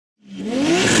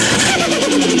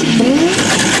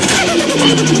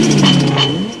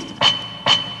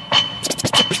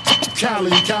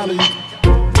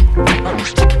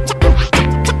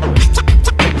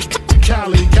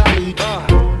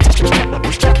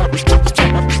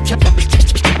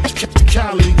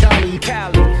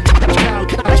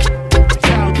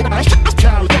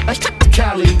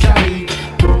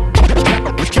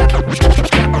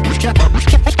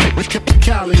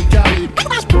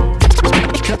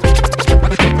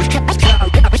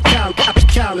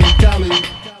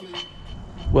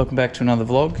Welcome back to another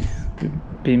vlog.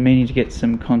 We've been meaning to get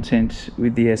some content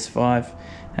with the S5.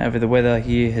 However, the weather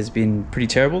here has been pretty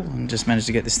terrible and just managed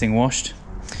to get this thing washed.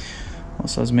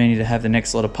 Also, I was meaning to have the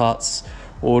next lot of parts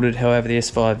ordered. However, the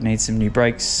S5 needs some new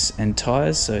brakes and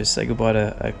tyres, so say goodbye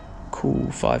to a cool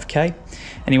 5k.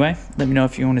 Anyway, let me know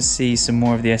if you want to see some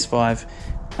more of the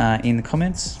S5 in the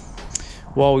comments.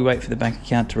 While we wait for the bank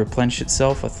account to replenish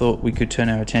itself, I thought we could turn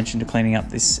our attention to cleaning up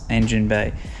this engine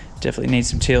bay. Definitely needs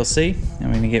some TLC, and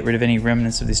we're going to get rid of any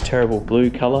remnants of this terrible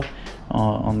blue colour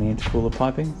on the intercooler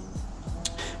piping.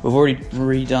 We've already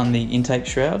redone the intake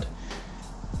shroud,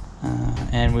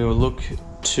 and we will look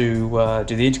to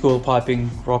do the intercooler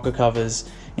piping, rocker covers,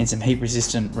 and some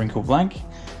heat-resistant wrinkle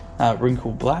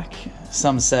black.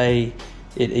 Some say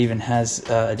it even has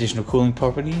additional cooling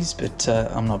properties, but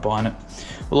I'm not buying it.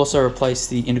 We'll also replace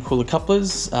the intercooler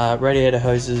couplers, radiator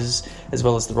hoses, as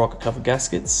well as the rocker cover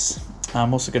gaskets.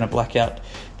 I'm also going to black out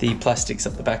the plastics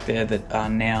up the back there that are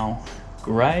now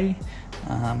grey.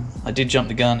 I did jump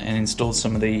the gun and installed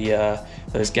some of the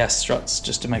those gas struts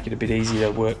just to make it a bit easier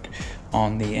to work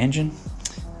on the engine.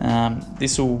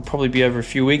 This will probably be over a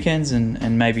few weekends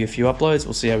and maybe a few uploads.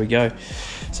 We'll see how we go.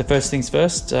 So first things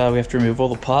first, we have to remove all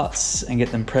the parts and get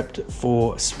them prepped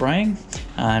for spraying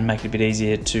and make it a bit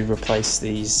easier to replace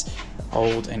these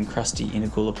old and crusty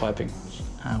intercooler piping.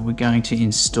 We're going to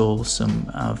install some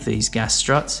of these gas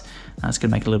struts. It's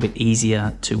going to make it a little bit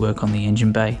easier to work on the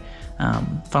engine bay.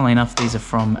 Funnily enough, these are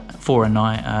for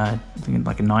I think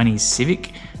like a 90s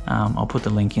Civic. I'll put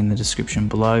the link in the description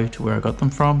below to where I got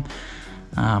them from.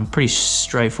 Pretty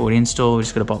straightforward install. We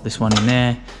just got to bolt this one in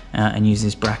there and use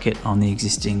this bracket on the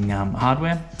existing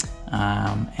hardware,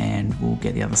 and we'll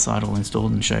get the other side all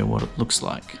installed and show you what it looks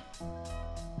like.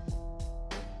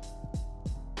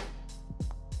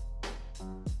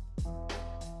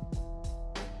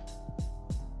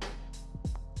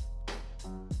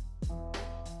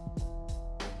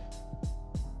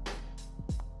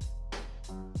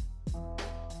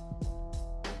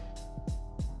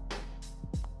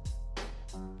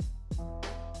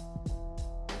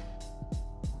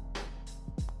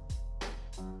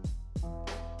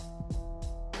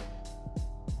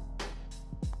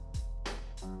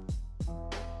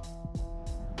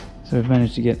 So we've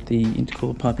managed to get the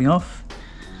intercooler piping off.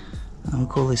 We'll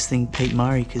call this thing Pete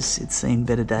Murray because it's seen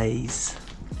better days.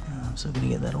 So we're going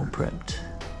to get that all prepped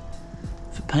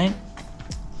for paint.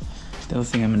 The other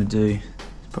thing I'm going to do is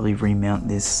probably remount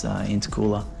this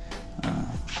intercooler.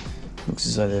 Looks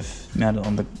as though they've mounted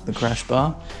on the crash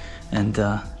bar and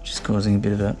just causing a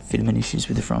bit of a fitment issues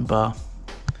with the front bar.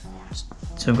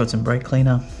 So we've got some brake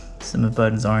cleaner, some of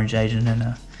Bowden's orange agent, and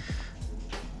a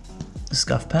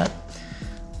scuff pad.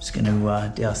 Just going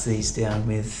to douse these down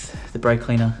with the brake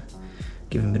cleaner,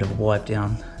 give them a bit of a wipe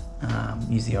down,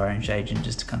 use the orange agent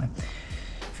just to kind of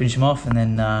finish them off, and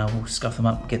then we'll scuff them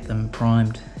up, get them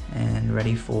primed and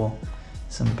ready for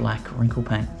some black wrinkle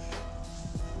paint.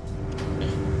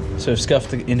 So I've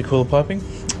scuffed the intercooler piping.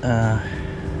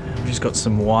 I've just got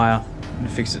some wire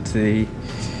and fix it to the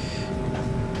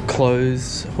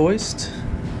clothes hoist.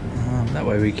 That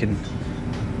way we can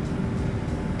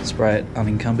spray it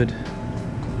unencumbered.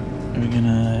 We're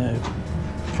gonna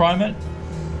prime it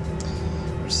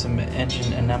with some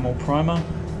engine enamel primer,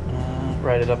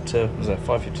 rated up to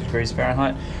 550 degrees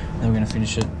Fahrenheit. And then we're gonna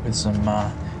finish it with some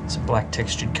black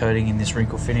textured coating in this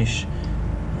wrinkle finish.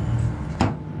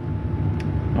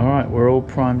 All right, we're all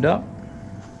primed up.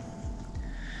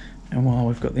 And while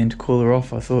we've got the intercooler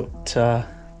off, I thought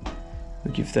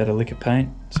we'd give that a lick of paint.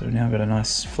 So we've now got a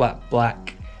nice flat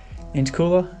black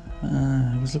intercooler.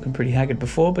 It was looking pretty haggard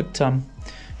before, but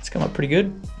it's come up pretty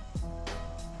good.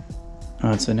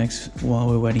 Alright, so next, while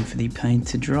we're waiting for the paint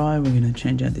to dry, we're going to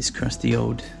change out this crusty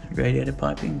old radiator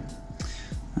piping.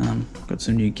 Got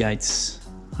some new gates,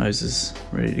 hoses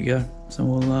ready to go. So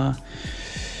we'll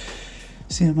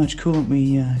see how much coolant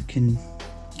we can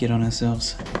get on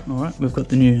ourselves. Alright, we've got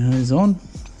the new hose on.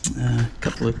 A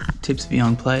couple of tips for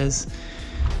young players.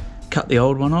 Cut the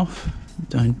old one off.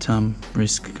 Don't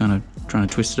risk kind of trying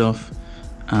to twist it off.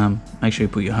 Make sure you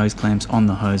put your hose clamps on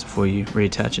the hose before you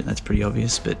reattach it. That's pretty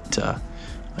obvious, but I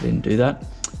didn't do that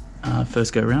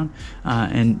first go around.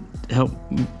 And help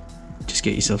just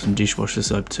get yourself some dishwasher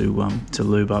soap to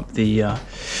lube up the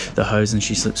hose, and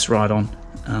she slips right on.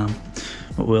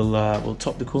 But we'll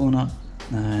top the coolant up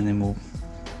and then we'll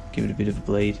give it a bit of a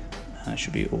bleed.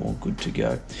 Should be all good to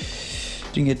go.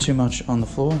 Didn't get too much on the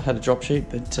floor. Had a drop sheet,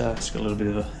 but it's got a little bit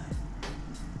of a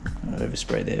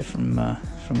overspray there from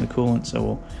the coolant, so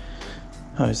we'll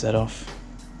hose that off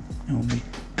and we'll be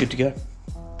good to go.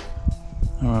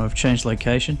 Alright, I've changed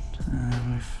location.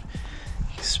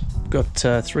 We've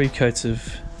got 3 coats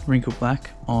of wrinkle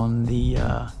black on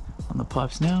the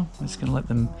pipes now. I'm just going to let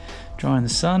them dry in the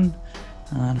sun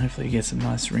and hopefully get some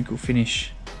nice wrinkle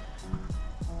finish.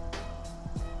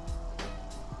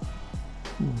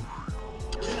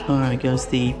 Alright guys,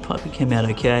 the piping came out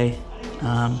okay.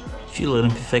 A few little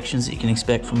imperfections that you can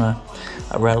expect from a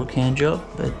rattle can job,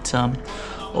 but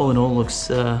all in all looks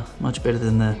much better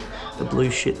than the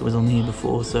blue shit that was on here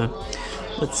before. So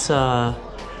let's sort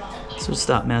of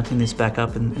start mounting this back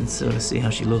up and sort of see how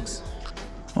she looks.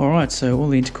 Alright, so all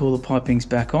the intercooler piping's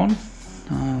back on.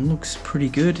 Looks pretty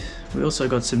good. We also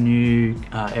got some new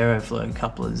Aeroflow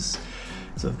couplers,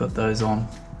 so I've got those on.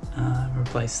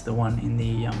 Replaced the one in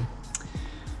the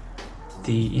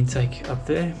intake up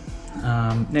there.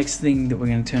 Next thing that we're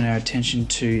going to turn our attention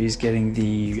to is getting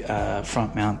the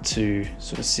front mount to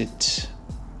sort of sit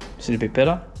a bit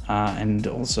better, and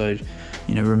also,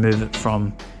 you know, remove it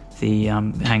from the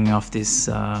hanging off this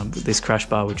this crash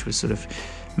bar, which was sort of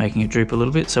making it droop a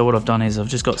little bit. So what I've done is I've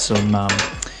just got some of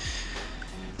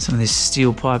this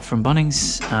steel pipe from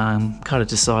Bunnings, cut it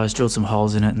to size, drilled some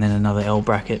holes in it, and then another L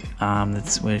bracket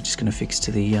that's we're just going to fix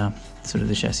to the sort of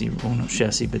the chassis, well not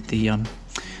chassis, but the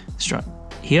strut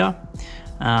here.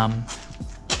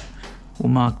 We'll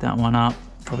mark that one up.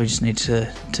 Probably just need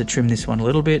to trim this one a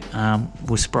little bit.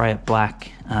 We'll spray it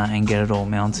black and get it all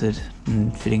mounted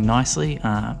and fitting nicely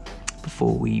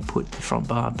before we put the front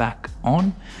bar back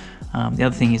on. The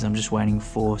other thing is I'm just waiting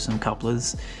for some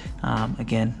couplers.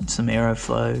 Again, some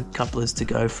Aeroflow couplers to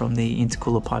go from the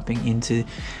intercooler piping into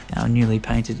our newly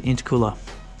painted intercooler.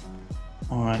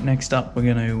 Alright, next up we're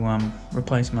going to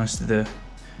replace most of the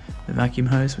vacuum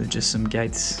hose with just some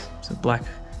Gates, some black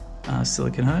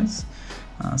silicone hose.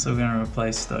 So we're going to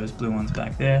replace those blue ones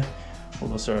back there.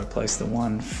 We'll also replace the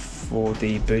one for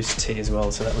the boost tee as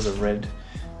well, so that was a red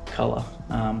colour.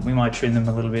 We might trim them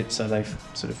a little bit so they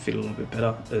sort of fit a little bit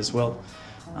better as well.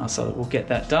 So that we'll get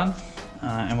that done.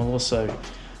 And we'll also,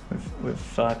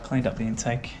 we've cleaned up the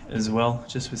intake as well,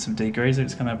 just with some degreaser.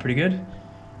 It's come out pretty good.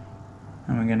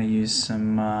 And we're going to use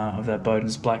some of that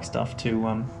Bowden's black stuff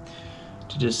to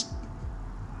just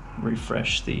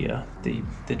refresh the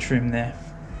trim there.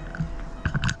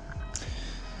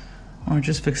 Alright,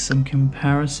 just for some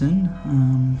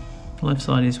comparison, left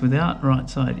side is without, right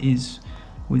side is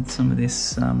with some of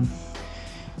this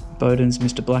Bowden's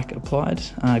Mr. Black applied.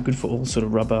 Good for all sort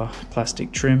of rubber,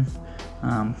 plastic trim.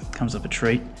 Comes up a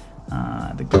treat.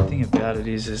 The good thing about it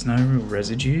is there's no real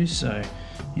residue, so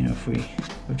you know, if we've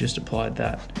just applied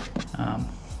that,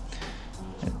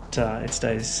 it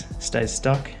stays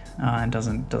stuck and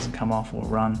doesn't come off or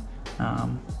run.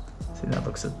 See, that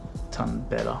looks a ton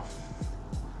better.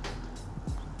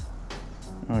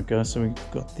 Alright guys, so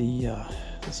we've got the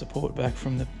support back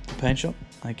from the paint shop,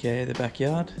 aka the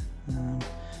backyard.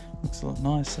 Looks a lot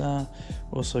nice.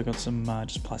 Also got some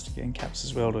just plastic end caps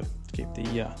as well to keep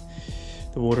the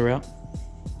water out.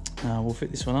 We'll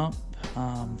fit this one up,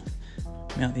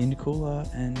 mount the intercooler,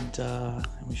 and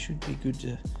we should be good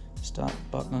to start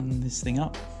buttoning this thing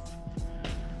up.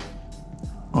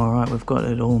 Alright, we've got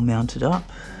it all mounted up.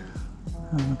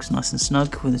 Looks nice and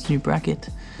snug with its new bracket.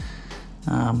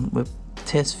 We've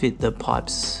test fit the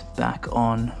pipes back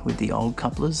on with the old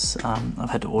couplers. I've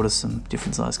had to order some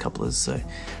different size couplers, so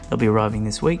they'll be arriving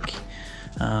this week.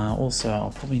 Also,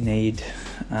 I'll probably need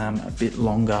a bit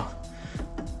longer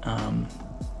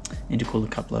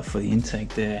intercooler coupler for the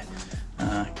intake there,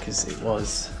 because it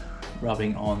was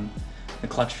rubbing on the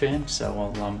clutch fan,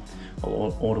 so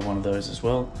I'll order one of those as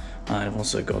well. I've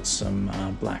also got some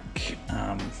black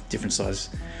different size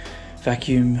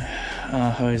vacuum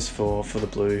hose for the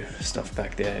blue stuff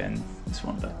back there, and this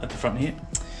one at the front here.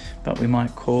 But we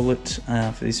might call it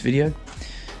for this video.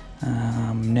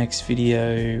 Next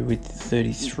video with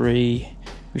 33,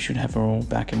 we should have her all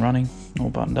back and running,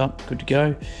 all buttoned up, good to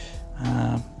go.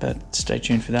 But stay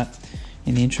tuned for that.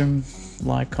 In the interim,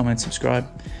 like, comment, subscribe.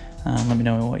 Let me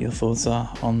know what your thoughts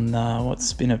are on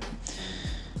what's been a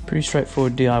pretty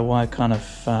straightforward DIY kind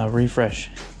of refresh.